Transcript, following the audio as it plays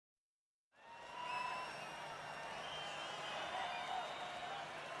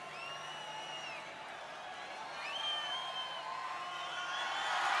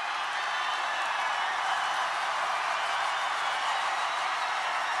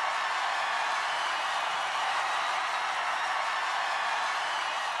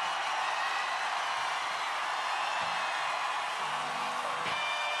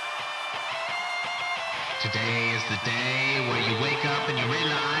Today is the day where you wake up and you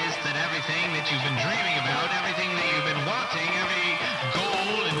realize that everything that you've been dreaming about, everything that you've been wanting, every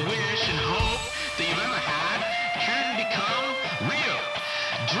goal and wish and hope that you've ever had can become real.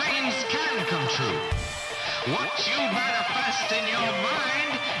 Dreams can come true. What you manifest in your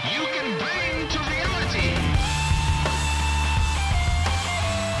mind, you can bring to reality.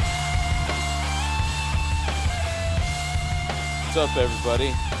 What's up,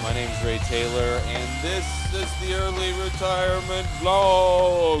 everybody? My name is Ray Taylor, and this is the Early Retirement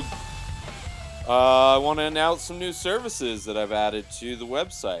Vlog. I want to announce some new services that I've added to the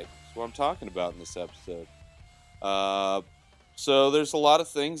website. That's what I'm talking about in this episode. So there's a lot of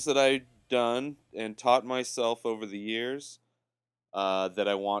things that I've done and taught myself over the years that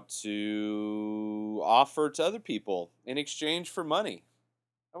I want to offer to other people in exchange for money.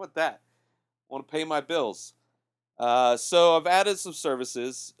 How about that? I want to pay my bills. So I've added some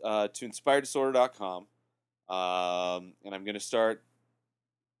services to InspiredDisorder.com, and I'm going to start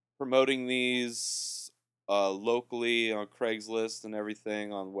promoting these locally on Craigslist and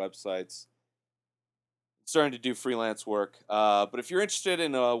everything on websites. Starting to do freelance work. But if you're interested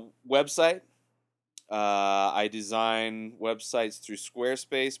in a website, I design websites through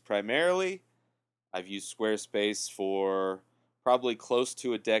Squarespace primarily. I've used Squarespace for probably close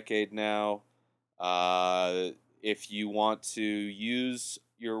to a decade now. If you want to use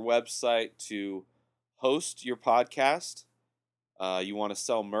your website to host your podcast, you want to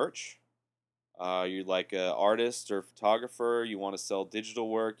sell merch, you're like an artist or photographer, you want to sell digital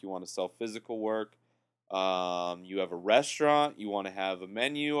work, you want to sell physical work, you have a restaurant, you want to have a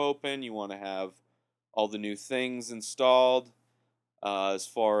menu open, you want to have all the new things installed, as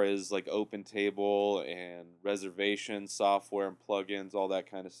far as like Open Table and reservation software and plugins, all that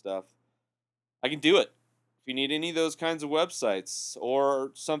kind of stuff. I can do it. If you need any of those kinds of websites or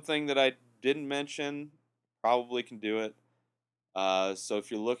something that I didn't mention, probably can do it. So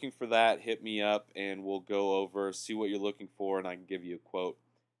if you're looking for that, hit me up and we'll go over, see what you're looking for, and I can give you a quote.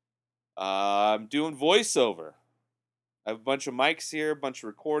 I'm doing voiceover. I have a bunch of mics here, a bunch of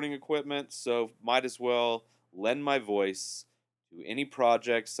recording equipment, so might as well lend my voice to any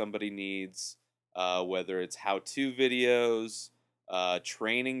project somebody needs, whether it's how-to videos,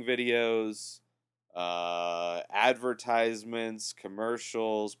 training videos, advertisements,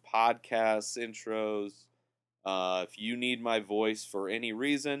 commercials, podcasts, intros. If you need my voice for any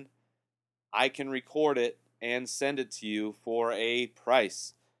reason, I can record it and send it to you for a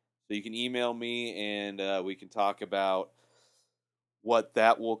price. So you can email me and we can talk about what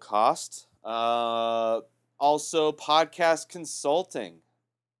that will cost. Also, podcast consulting.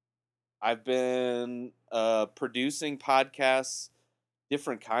 I've been producing podcasts,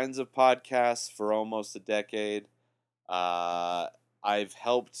 different kinds of podcasts for almost a decade. I've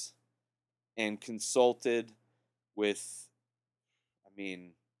helped and consulted with,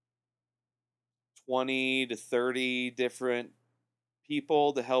 20 to 30 different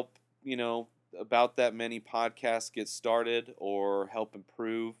people to help, about that many podcasts get started or help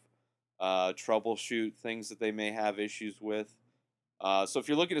improve, troubleshoot things that they may have issues with. So if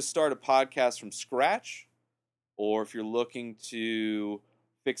you're looking to start a podcast from scratch, or if you're looking to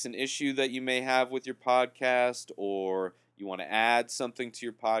fix an issue that you may have with your podcast, or you want to add something to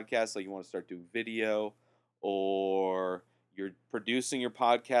your podcast, like you want to start doing video, or you're producing your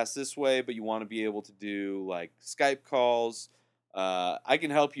podcast this way, but you want to be able to do like Skype calls, I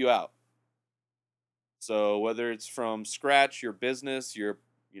can help you out. So whether it's from scratch, your business, your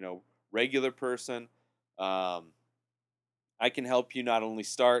regular person, I can help you not only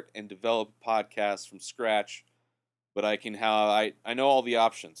start and develop a podcast from scratch, but I can I know all the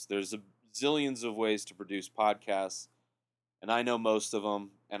options. There's zillions of ways to produce podcasts, and I know most of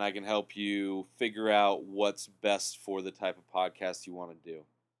them, and I can help you figure out what's best for the type of podcast you want to do.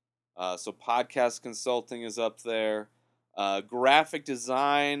 So podcast consulting is up there. Graphic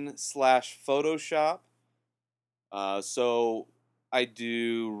design / Photoshop. So I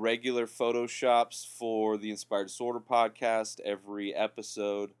do regular Photoshops for the Inspired Disorder podcast. Every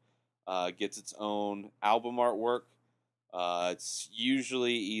episode gets its own album artwork. It's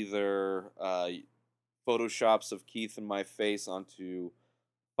usually either Photoshops of Keith and my face onto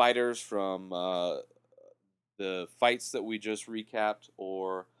fighters from the fights that we just recapped,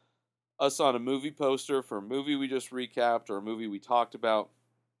 or us on a movie poster for a movie we just recapped, or a movie we talked about,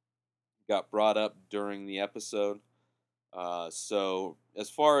 got brought up during the episode. So as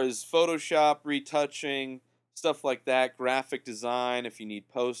far as Photoshop, retouching, stuff like that, graphic design, if you need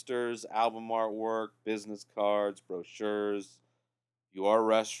posters, album artwork, business cards, brochures, you are a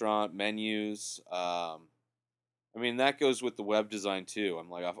restaurant, menus, I mean, that goes with the web design too.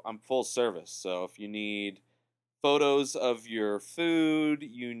 I'm full service. So if you need photos of your food,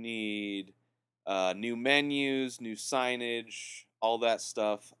 you need new menus, new signage, all that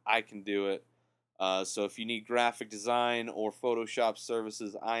stuff, I can do it. So if you need graphic design or Photoshop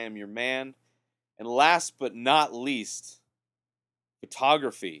services, I am your man. And last but not least,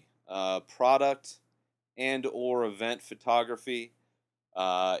 photography, product and or event photography.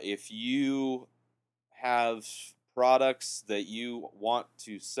 If you have products that you want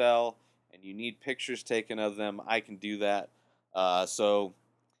to sell and you need pictures taken of them, I can do that. So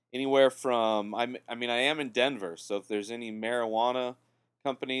anywhere from I mean I am in Denver, so if there's any marijuana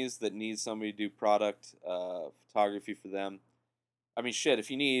companies that need somebody to do product photography for them, I mean shit,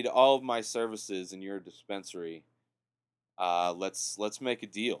 if you need all of my services in your dispensary, let's make a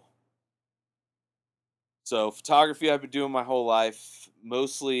deal. So photography I've been doing my whole life,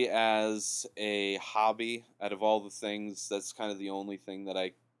 mostly as a hobby. Out of all the things, that's kind of the only thing that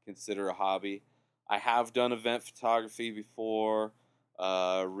I consider a hobby. I have done event photography before,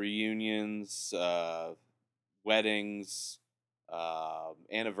 reunions, weddings,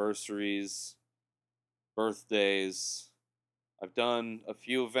 anniversaries, birthdays. I've done a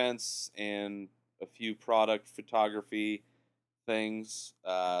few events and a few product photography things.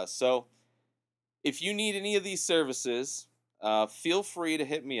 So if you need any of these services, feel free to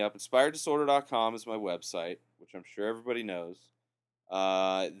hit me up. InspiredDisorder.com is my website, which I'm sure everybody knows.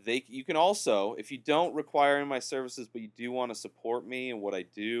 You can also, if you don't require any of my services, but you do want to support me and what I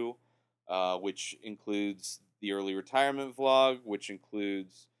do, which includes the early retirement vlog, which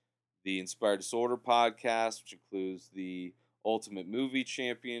includes the Inspired Disorder podcast, which includes the Ultimate Movie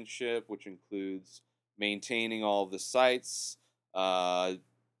Championship, which includes maintaining all the sites, all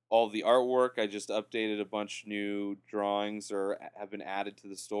the artwork. I just updated a bunch new drawings or have been added to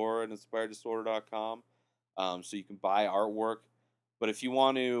the store at inspireddisorder.com. So you can buy artwork. But if you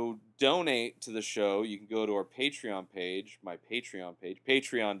want to donate to the show, you can go to our Patreon page, my Patreon page,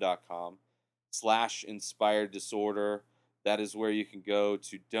 patreon.com/inspired disorder. That is where you can go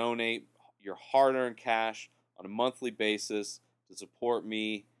to donate your hard-earned cash on a monthly basis to support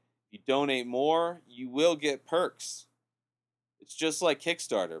me. If you donate more, you will get perks. It's just like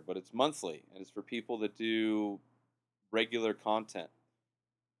Kickstarter, but it's monthly, and it's for people that do regular content.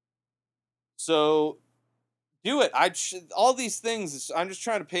 So do it. All these things. I'm just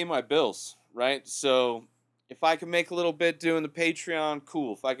trying to pay my bills, right? So if I can make a little bit doing the Patreon,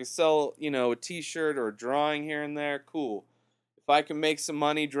 cool. If I can sell, a T-shirt or a drawing here and there, cool. If I can make some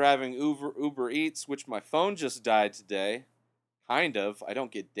money driving Uber Eats, which my phone just died today, kind of. I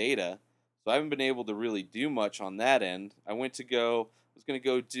don't get data, so I haven't been able to really do much on that end. I was going to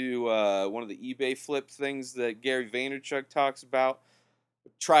go do one of the eBay flip things that Gary Vaynerchuk talks about.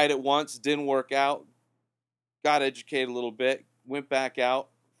 Tried it once, didn't work out. Got educated a little bit, went back out,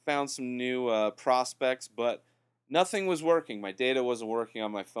 found some new prospects, but nothing was working. My data wasn't working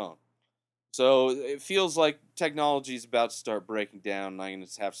on my phone. So it feels like technology is about to start breaking down, and I'm going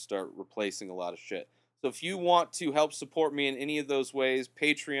to have to start replacing a lot of shit. So if you want to help support me in any of those ways,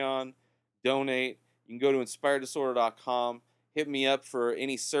 Patreon, donate, you can go to inspireddisorder.com, hit me up for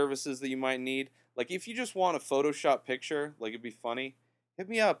any services that you might need. Like if you just want a Photoshop picture, like it'd be funny, hit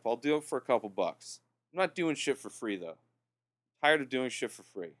me up. I'll do it for a couple bucks. I'm not doing shit for free though. I'm tired of doing shit for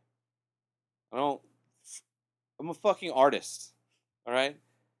free. I don't I'm a fucking artist. All right?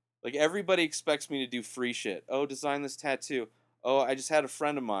 Like everybody expects me to do free shit. Oh, design this tattoo. Oh, I just had a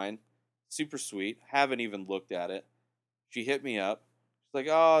friend of mine, super sweet, haven't even looked at it. She hit me up. She's like,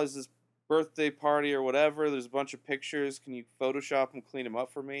 "Oh, is this birthday party or whatever? There's a bunch of pictures. Can you Photoshop them, clean them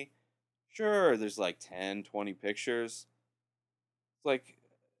up for me?" Sure, there's like 10, 20 pictures. It's like,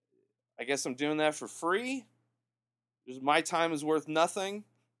 I guess I'm doing that for free? My time is worth nothing.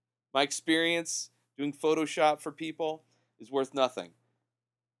 My experience doing Photoshop for people is worth nothing.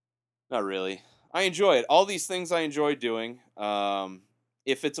 Not really. I enjoy it. All these things I enjoy doing.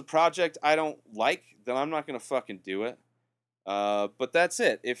 If it's a project I don't like, then I'm not gonna fucking do it. But that's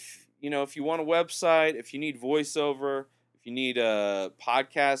it. If you want a website, if you need voiceover, if you need a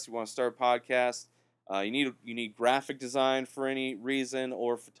podcast, you want to start a podcast, you need graphic design for any reason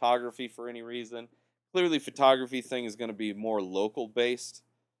or photography for any reason. Clearly, photography thing is going to be more local based,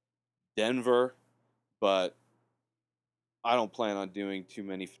 Denver, but I don't plan on doing too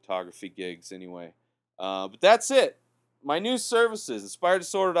many photography gigs anyway. But that's it. My new services,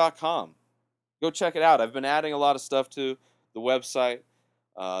 inspireddisorder.com. Go check it out. I've been adding a lot of stuff to the website.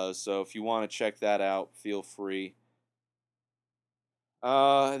 So if you want to check that out, feel free.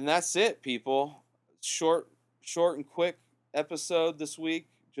 And that's it, people. Short and quick episode this week.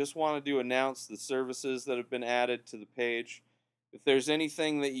 just wanted to announce the services that have been added to the page. If there's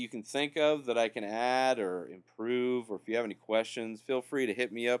anything that you can think of that I can add or improve, or if you have any questions, feel free to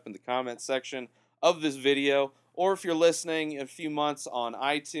hit me up in the comment section of this video. Or if you're listening in a few months on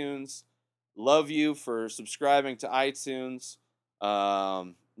iTunes, love you for subscribing to iTunes.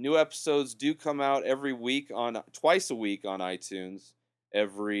 New episodes do come out twice a week on iTunes.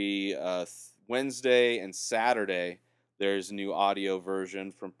 Every Wednesday and Saturday, there's a new audio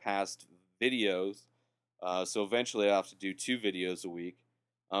version from past videos. So eventually I'll have to do 2 videos a week.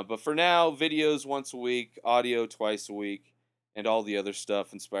 But for now, videos once a week, audio twice a week, and all the other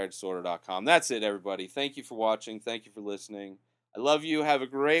stuff, inspireddisorder.com. That's it, everybody. Thank you for watching. Thank you for listening. I love you. Have a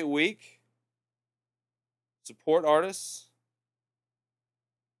great week. Support artists.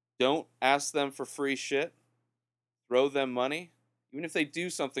 Don't ask them for free shit. Throw them money. Even if they do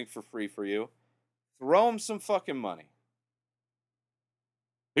something for free for you, throw them some fucking money.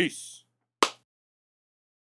 Peace.